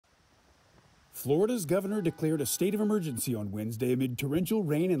Florida's governor declared a state of emergency on Wednesday amid torrential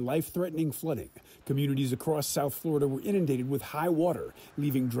rain and life-threatening flooding. Communities across South Florida were inundated with high water,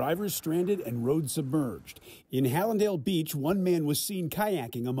 leaving drivers stranded and roads submerged. In Hallandale Beach, one man was seen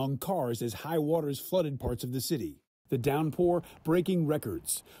kayaking among cars as high waters flooded parts of the city. The downpour breaking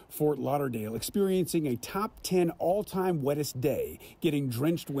records. Fort Lauderdale experiencing a top 10 all-time wettest day, getting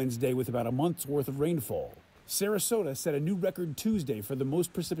drenched Wednesday with about a month's worth of rainfall. Sarasota set a new record Tuesday for the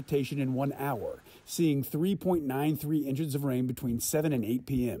most precipitation in 1 hour, seeing 3.93 inches of rain between 7 and 8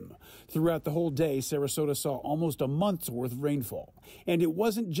 p.m. Throughout the whole day, Sarasota saw almost a month's worth of rainfall. And it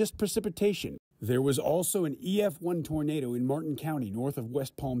wasn't just precipitation. There was also an EF1 tornado in Martin County, north of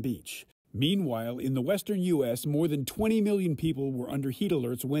West Palm Beach. Meanwhile, in the western U.S., more than 20 million people were under heat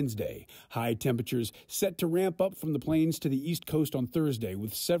alerts Wednesday. High temperatures set to ramp up from the plains to the East Coast on Thursday,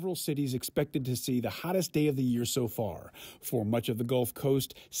 with several cities expected to see the hottest day of the year so far. For much of the Gulf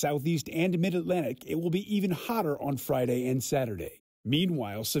Coast, Southeast, and Mid-Atlantic, it will be even hotter on Friday and Saturday.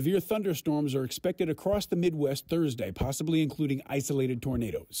 Meanwhile, severe thunderstorms are expected across the Midwest Thursday, possibly including isolated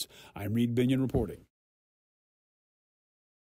tornadoes. I'm Reed Binion reporting.